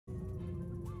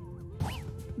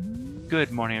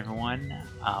Good morning, everyone.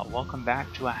 Welcome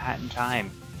back to A Hat in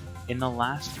Time. In the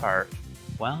last part,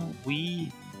 well,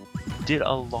 we did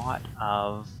a lot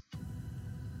of...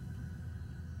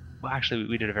 Well, actually,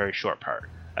 we did a very short part.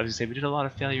 I was going to say, we did a lot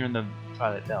of failure in the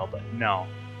Twilight Vale, but no,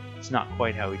 it's not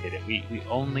quite how we did it. We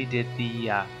only did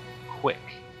the quick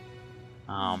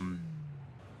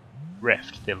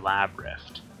rift, the lab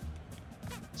rift.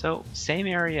 So, same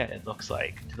area, it looks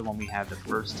like, to the one we had the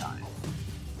first time.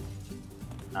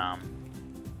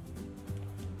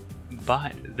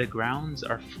 But the grounds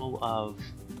are full of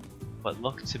what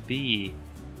look to be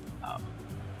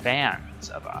fans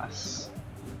of us.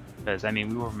 Because, I mean,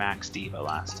 we were Max Diva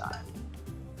last time.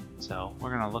 So, we're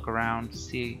going to look around,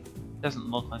 see. It doesn't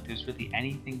look like there's really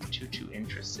anything too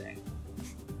interesting.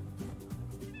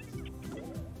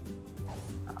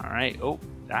 Alright, oh,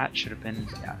 that should have been,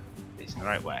 yeah, facing the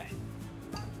right way.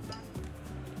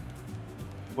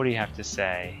 What do you have to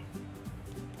say?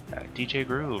 DJ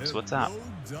Grooves, what's up?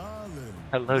 Darling.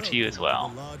 Hello to you as well.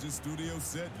 The largest studio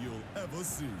set you'll ever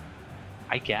see.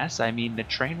 I guess. I mean, the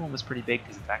train one was pretty big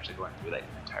because it's actually going through like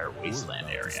an entire wasteland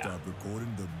We're about to area. start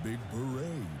recording the Big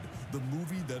Parade, the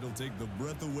movie that'll take the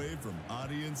breath away from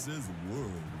audiences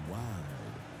worldwide.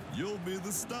 You'll be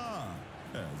the star,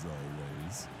 as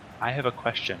always. I have a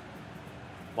question.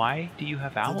 Why do you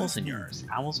have For owls this in yours?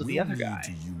 movie, Owls with the we'll other need guy.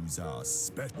 to use our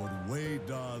special way,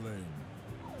 darling.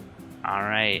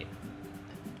 Alright.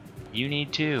 You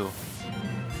need to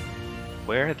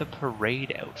wear the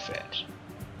parade outfit.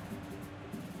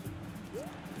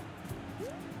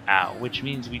 Which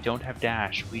means we don't have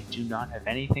dash. We do not have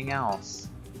anything else.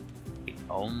 We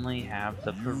only have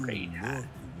the parade hat.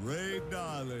 Look great,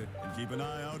 darling. And keep an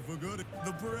eye out for good.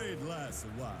 The parade lasts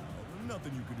a while.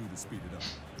 Nothing you can do to speed it up.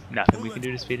 Nothing we can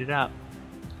do to speed it up.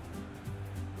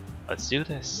 Let's do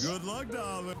this. Good luck,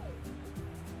 darling.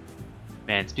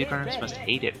 Man, speedrunners must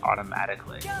hate it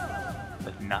automatically.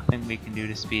 But nothing we can do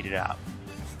to speed it up.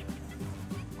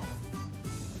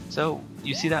 So,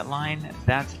 you see that line?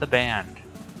 That's the band.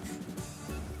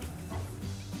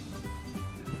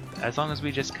 As long as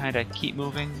we just kind of keep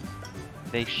moving,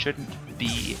 they shouldn't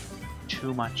be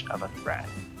too much of a threat.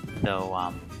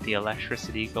 Though, the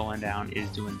electricity going down is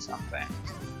doing something.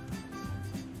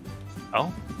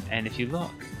 Oh, and if you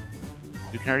look,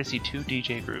 you can already see 2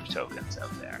 DJ Groove tokens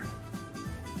out there.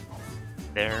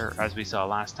 They're, as we saw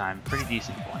last time, pretty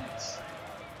decent points.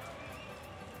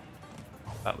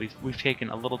 But we've taken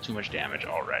a little too much damage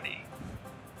already.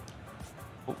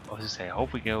 Oh, I was gonna say, I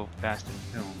hope we go fast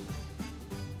and boom.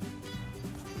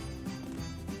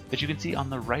 But you can see on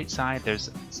the right side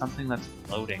there's something that's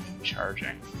floating and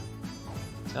charging.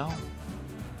 So,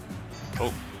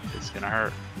 oh, it's gonna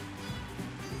hurt.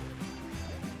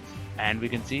 And we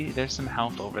can see there's some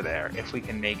health over there if we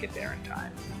can make it there in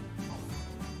time.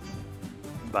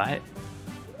 But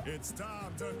It's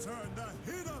time to turn the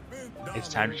heat up in. it's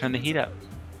time to turn the heat up.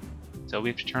 So we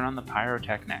have to turn on the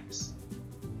pyrotechnics.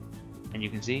 And you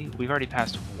can see we've already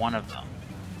passed one of them.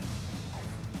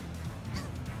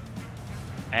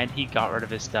 And he got rid of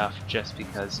his stuff just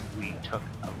because we took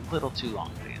a little too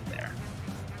long to get there.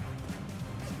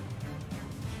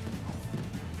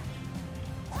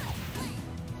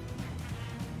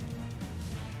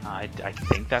 I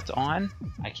think that's on.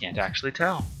 I can't actually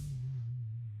tell.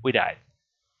 We died.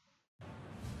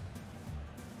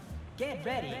 Get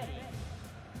ready.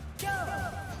 Go!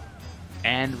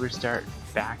 And we start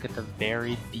back at the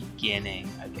very beginning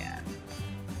again.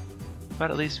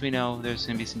 But at least we know there's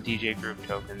going to be some DJ Groove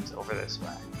tokens over this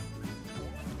way.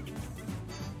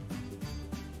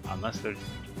 Unless they're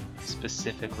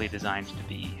specifically designed to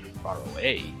be far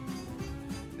away.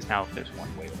 Because now if there's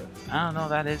one way over, I don't know,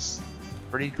 that is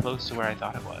pretty close to where I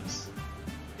thought it was.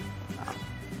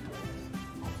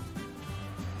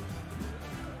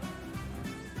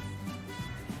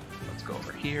 Let's go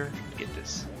over here, get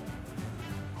this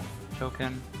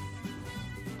token,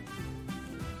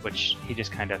 which he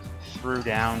just kind of threw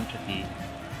down to be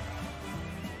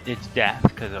its death,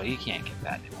 because oh, you can't get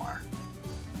that anymore.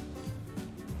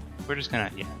 We're just gonna,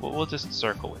 yeah, we'll just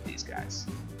circle with these guys.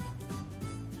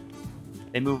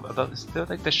 They move about, they're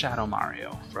like the Shadow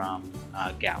Mario from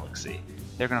Galaxy.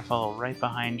 They're gonna follow right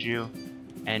behind you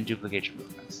and duplicate your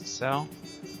movements. So,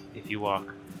 if you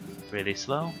walk really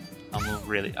slow, I'll move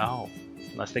really, oh,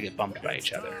 unless they get bumped by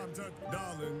each other.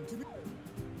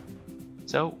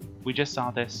 So, we just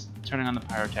saw this, turning on the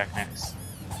pyrotechnics,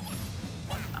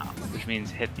 which means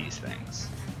hit these things.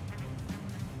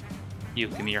 You,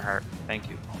 give me your heart. Thank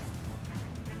you.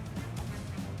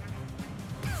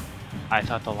 I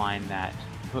thought the line that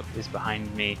is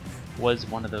behind me was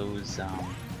one of those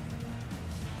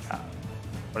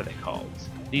what are they called?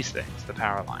 These things, the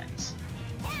power lines.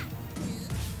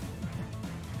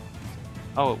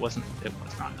 Oh, it was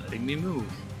not letting me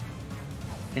move.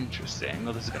 Interesting.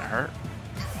 Well, this is gonna hurt.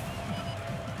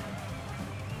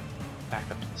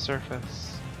 Back up to the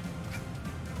surface.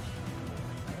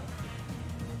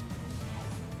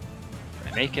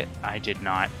 Did I make it? I did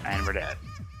not, and we're dead.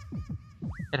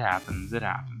 It happens, it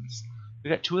happens. We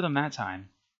got 2 of them that time.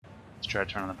 Let's try to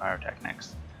turn on the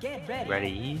pyrotechnics. Get ready.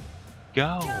 Ready,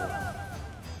 go!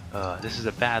 This is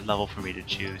a bad level for me to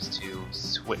choose to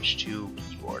switch to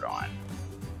keyboard on.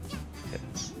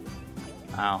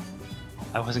 Well,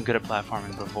 I wasn't good at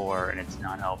platforming before, and it's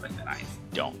not helping that I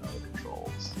don't know the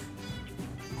controls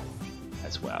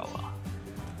as well.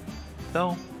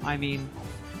 Though, I mean,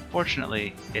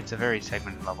 fortunately, it's a very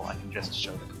segmented level. I can just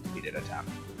show the completed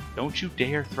attempt. Don't you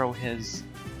dare throw his...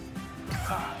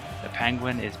 the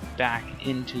penguin is back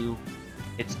into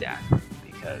its death,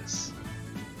 because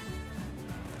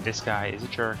this guy is a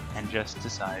jerk and just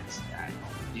decides that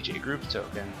DJ Group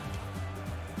token...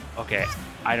 Okay,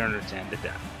 I don't understand the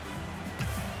death.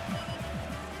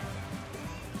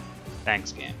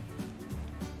 Thanks, game.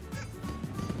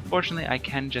 Fortunately, I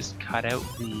can just cut out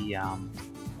the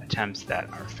attempts that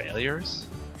are failures.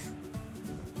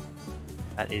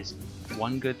 That is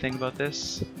one good thing about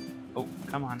this. Oh,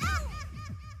 come on.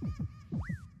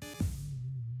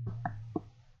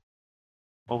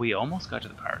 Well, we almost got to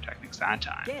the pyrotechnics that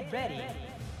time. Get ready.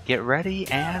 Get ready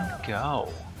and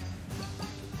go.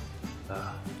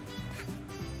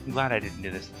 I'm glad I didn't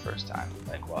do this the first time,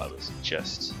 like while I was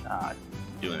just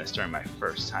doing this during my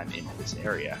first time into this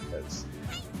area, because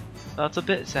well, it's a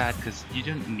bit sad because you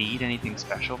didn't need anything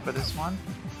special for this one.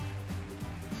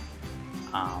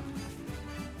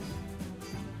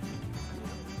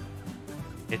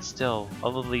 It's still a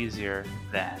little easier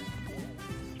than...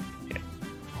 Okay,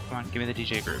 come on, give me the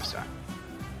DJ Groove Song.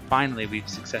 Finally, we've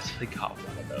successfully got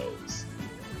one of those.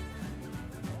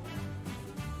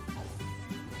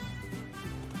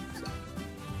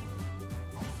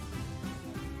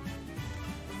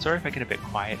 Sorry if I get a bit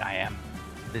quiet, I am.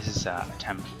 This is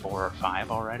attempt 4 or 5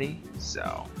 already,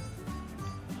 so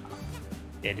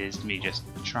it is me just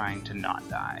trying to not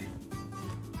die.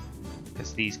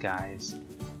 Because these guys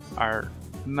are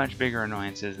much bigger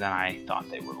annoyances than I thought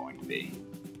they were going to be.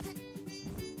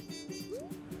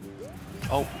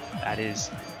 Oh, that is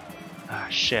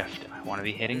shift. I want to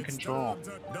be hitting control.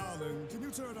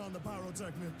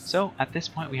 So at this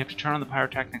point we have to turn on the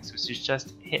pyrotechnics, which is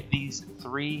just hit these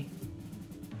 3,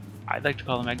 I'd like to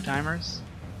call them egg timers.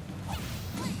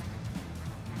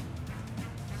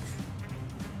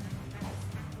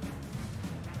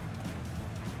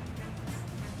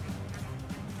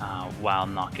 While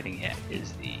not getting hit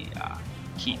is the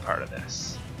key part of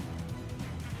this.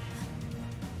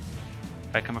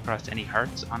 If I come across any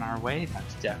hearts on our way,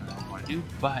 that's definitely what I want to do,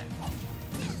 but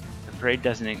the parade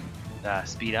doesn't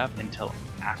speed up until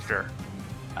after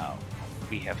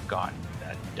we have gotten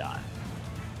that done.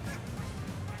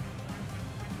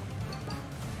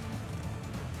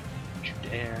 Don't you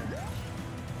dare.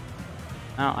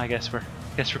 Well, I guess we're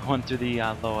going through the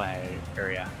low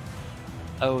area.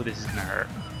 Oh, this is gonna hurt.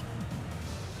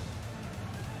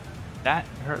 That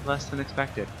hurt less than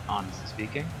expected, honestly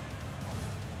speaking.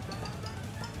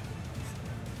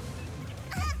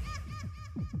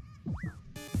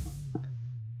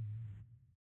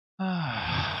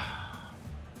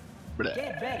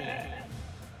 Get ready.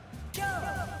 Go.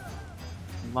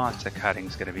 Lots of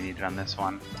cutting's gonna be needed on this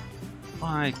one. Well,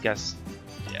 I guess,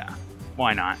 yeah.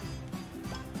 Why not?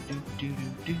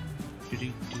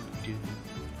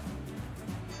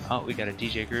 Oh, we got a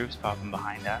DJ Grooves popping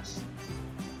behind us.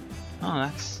 Oh,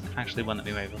 that's actually one that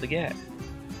we might be able to get.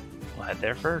 We'll head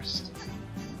there first.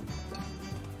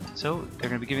 So, they're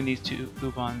going to be giving these 2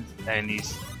 coupons and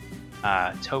these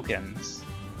tokens.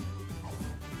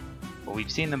 Well,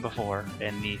 we've seen them before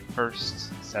in the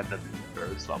first set of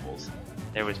those levels.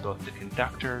 There was both the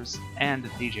conductors and the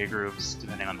DJ Grooves,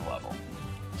 depending on the level.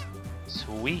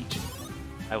 Sweet!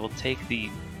 I will take the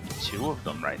 2 of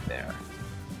them right there.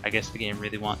 I guess the game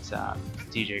really wants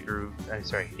DJ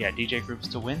Grooves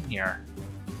to win here,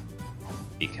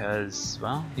 because,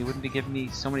 well, he wouldn't be giving me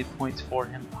so many points for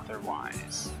him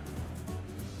otherwise.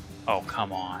 Oh,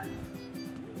 come on.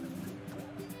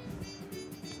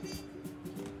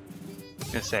 I was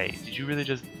gonna say, did you really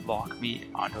just lock me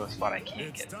onto a spot I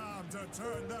can't get?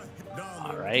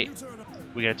 Alright,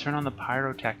 we gotta turn on the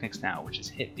pyrotechnics now, which is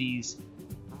hit these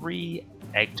 3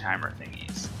 egg timer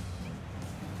thingies.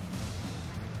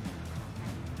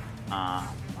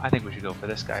 I think we should go for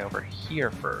this guy over here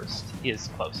first. He is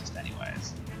closest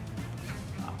anyways.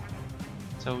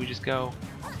 So we just go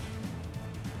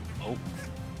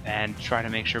and try to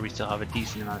make sure we still have a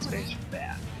decent amount of space for the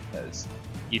band, because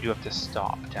you do have to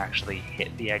stop to actually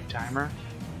hit the egg timer.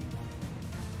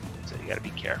 So you gotta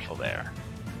be careful there.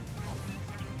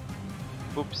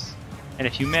 Oops. And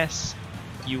if you miss,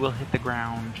 you will hit the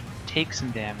ground, take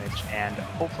some damage, and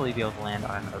hopefully be able to land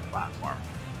on another platform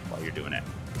while you're doing it.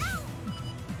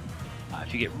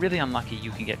 If you get really unlucky,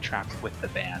 you can get trapped with the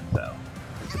band, though,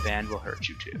 because the band will hurt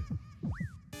you too.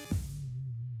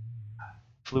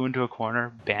 Flew into a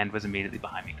corner, band was immediately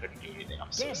behind me, couldn't do anything.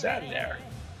 I'm so sad there.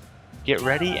 Get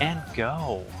ready and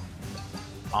go!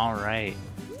 Alright.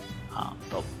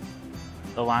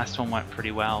 The last one went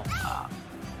pretty well.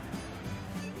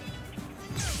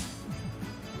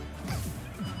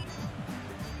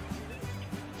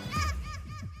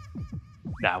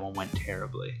 That one went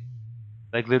terribly.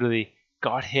 Like, literally,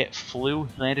 got hit, flew,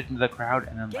 landed into the crowd,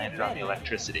 and then landed on the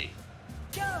electricity.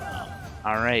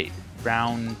 Alright,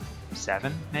 round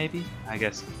 7, maybe? I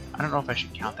guess. I don't know if I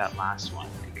should count that last one,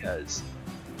 because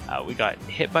we got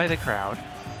hit by the crowd,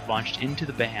 launched into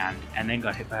the band, and then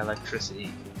got hit by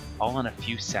electricity, all in a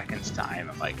few seconds time.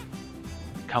 I'm like,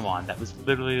 come on, that was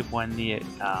literally when the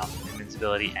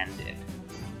invincibility ended.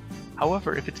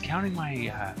 However, if it's counting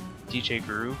my DJ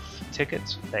Groove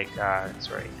tickets, like,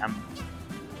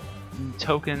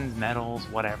 tokens, medals,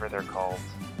 whatever they're called,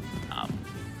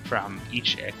 from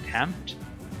each attempt,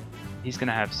 he's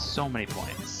gonna have so many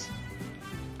points.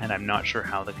 And I'm not sure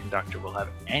how the conductor will have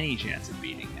any chance of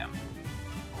beating him.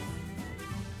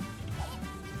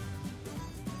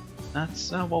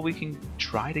 That's what we can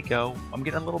try to go. I'm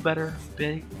getting a little better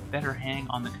hang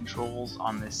on the controls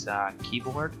on this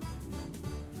keyboard.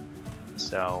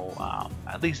 So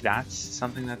at least that's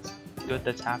something that's good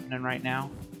that's happening right now.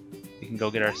 We can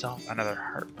go get ourselves another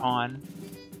heart pawn.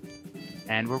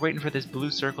 And we're waiting for this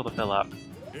blue circle to fill up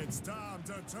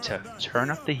to turn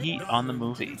up the heat on the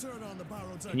movie.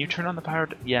 Can you turn on the pyro?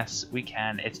 Yes, we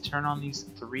can. It's turn on these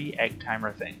 3 egg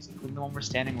timer things, including the one we're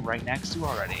standing right next to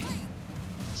already.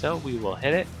 So we will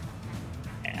hit it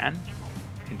and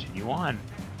continue on.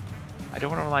 I don't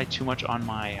want to rely too much on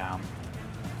my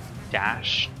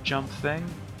dash jump thing,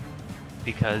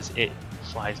 because it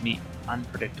flies me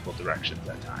unpredictable directions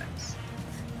at times.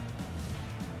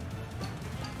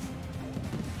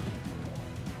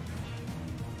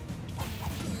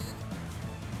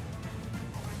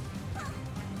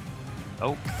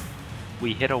 Oh,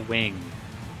 we hit a wing.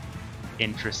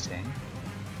 Interesting.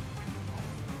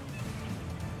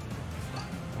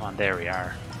 Come on, there we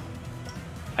are.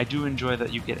 I do enjoy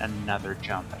that you get another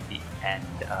jump at the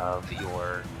end of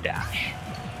your dash.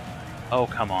 Oh,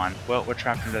 come on. Well, we're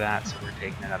trapped into that, so we're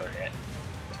taking another hit.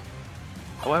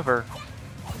 However,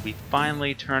 we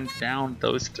finally turned down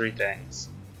those 3 things.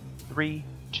 3,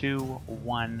 2,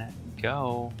 1,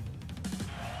 go.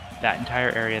 That entire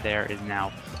area there is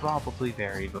now probably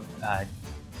very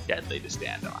deadly to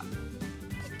stand on.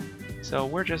 So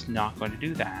we're just not going to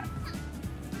do that.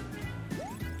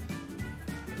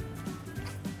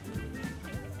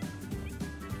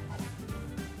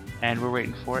 And we're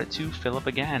waiting for it to fill up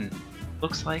again.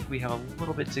 Looks like we have a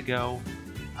little bit to go.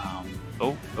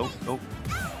 Oh.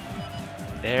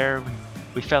 There,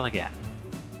 we fell again.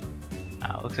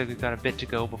 Looks like we've got a bit to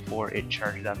go before it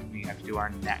charges up and we have to do our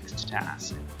next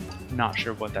task. Not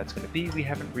sure what that's going to be, we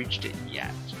haven't reached it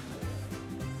yet.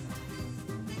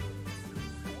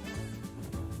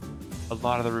 A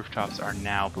lot of the rooftops are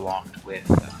now blocked with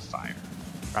fire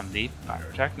from the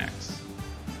pyrotechnics.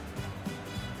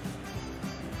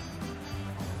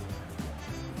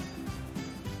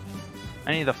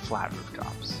 I need the flat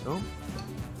rooftops. Oh.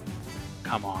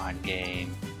 Come on,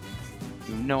 game.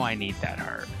 You know I need that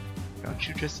heart. Don't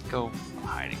you just go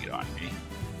hiding it on me.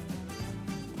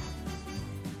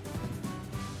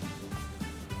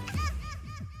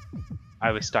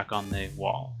 I was stuck on the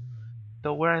wall.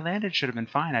 Though where I landed should have been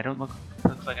fine. I don't look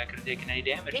like I could have taken any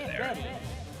damage there.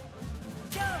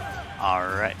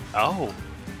 Alright. Oh!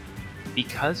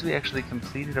 Because we actually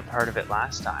completed a part of it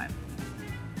last time,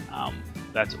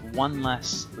 that's one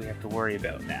less we have to worry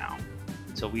about now.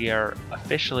 So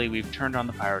we've turned on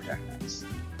the pyrotechnics,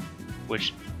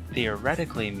 which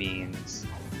theoretically means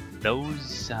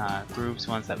those grooves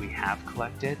ones that we have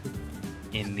collected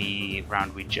in the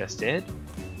round we just did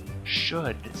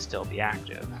should still be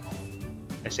active.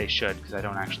 I say should because I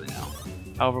don't actually know.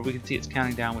 However, we can see it's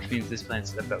counting down, which means this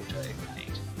planet's about to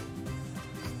ignite.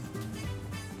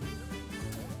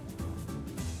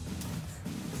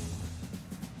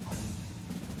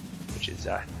 Which is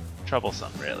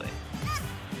troublesome, really.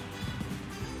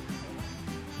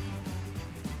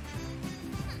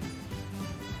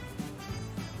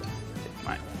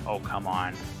 Oh, come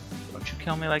on. Don't you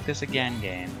kill me like this again,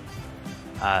 game.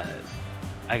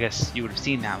 I guess you would have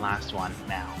seen that last one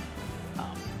now.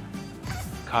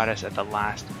 Caught us at the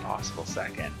last possible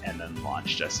second and then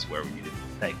launched us to where we needed,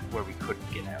 like where we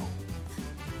couldn't get out.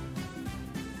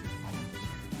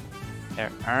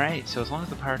 There. Alright, so as long as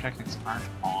the pyrotechnics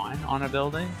aren't on a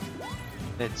building,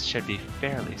 it should be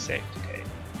fairly safe to take.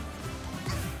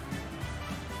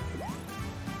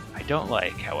 I don't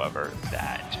like, however,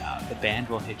 that the band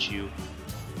will hit you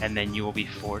and then you will be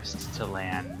forced to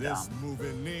land. This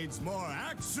movie needs more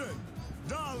action.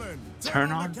 Darling,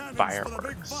 turn on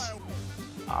fireworks.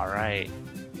 Alright,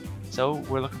 so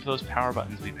we're looking for those power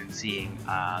buttons we've been seeing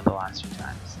the last few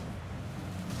times.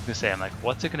 I'm gonna say, I'm like,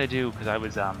 what's it gonna do? Because I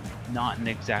was not in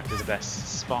exactly the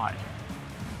best spot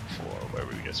for where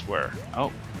we just were.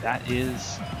 Oh, that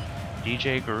is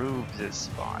DJ Grooves'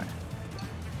 spot.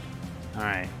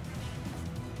 Alright.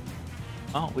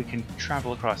 Well, we can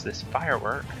travel across this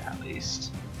firework, at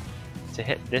least, to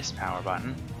hit this power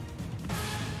button.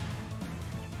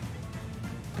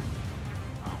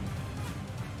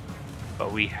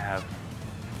 But we have,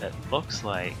 it looks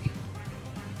like,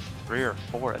 3 or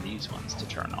 4 of these ones to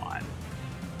turn on,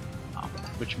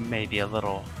 which may be a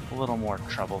little more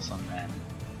troublesome than.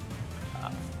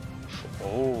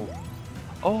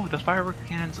 Oh, the firework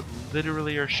cannons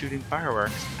literally are shooting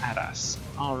fireworks at us.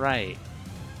 All right.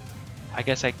 I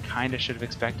guess I kind of should have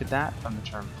expected that from the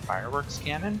term fireworks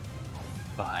cannon,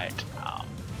 but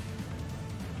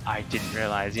I didn't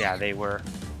realize. Yeah, they were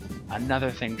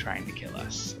another thing trying to kill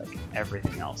us, like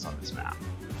everything else on this map.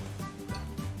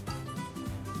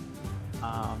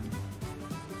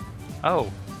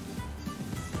 Oh,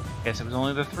 guess it was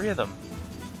only the 3 of them.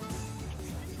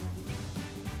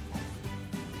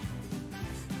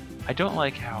 I don't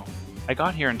like how I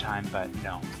got here in time, but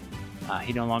no,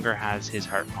 he no longer has his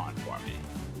heart pawn for me.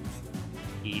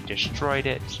 He destroyed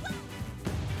it.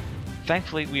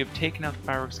 Thankfully, we have taken out the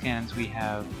fireworks cannons. We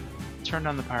have turned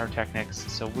on the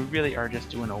pyrotechnics, so we really are just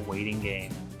doing a waiting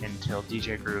game until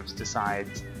DJ Grooves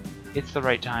decides it's the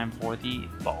right time for the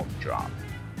ball to drop.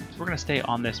 So we're gonna stay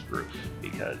on this roof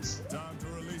because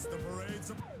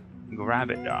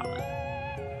grab it, dog.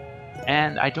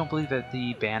 And I don't believe that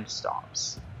the band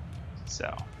stops.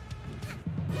 So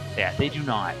yeah, they do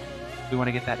not. We want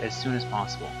to get that as soon as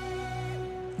possible.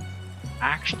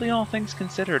 Actually, all things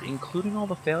considered, including all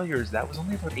the failures, that was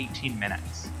only about 18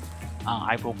 minutes.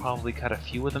 I will probably cut a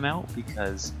few of them out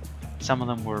because some of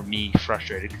them were me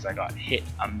frustrated because I got hit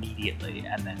immediately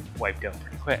and then wiped out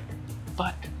pretty quick.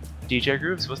 But DJ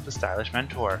Grooves was the stylish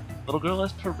mentor, Little Girl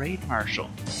as parade marshal,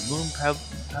 Moon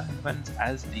Penguins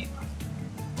as theme.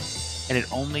 And it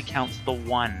only counts the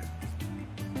 1.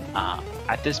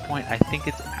 At this point, I think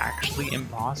it's actually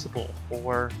impossible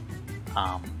for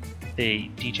the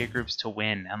DJ Grooves to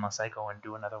win unless I go and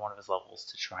do another one of his levels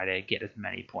to try to get as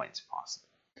many points as possible.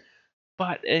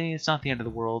 But it's not the end of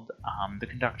the world. The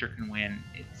conductor can win.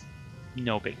 It's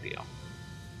no big deal.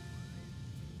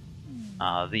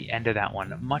 The end of that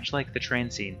one, much like the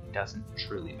train scene, doesn't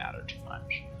truly matter too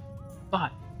much.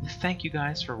 But thank you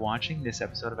guys for watching this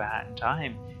episode of A Hat in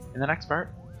Time. In the next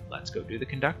part, let's go do the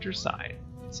conductor's side.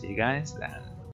 See you guys then.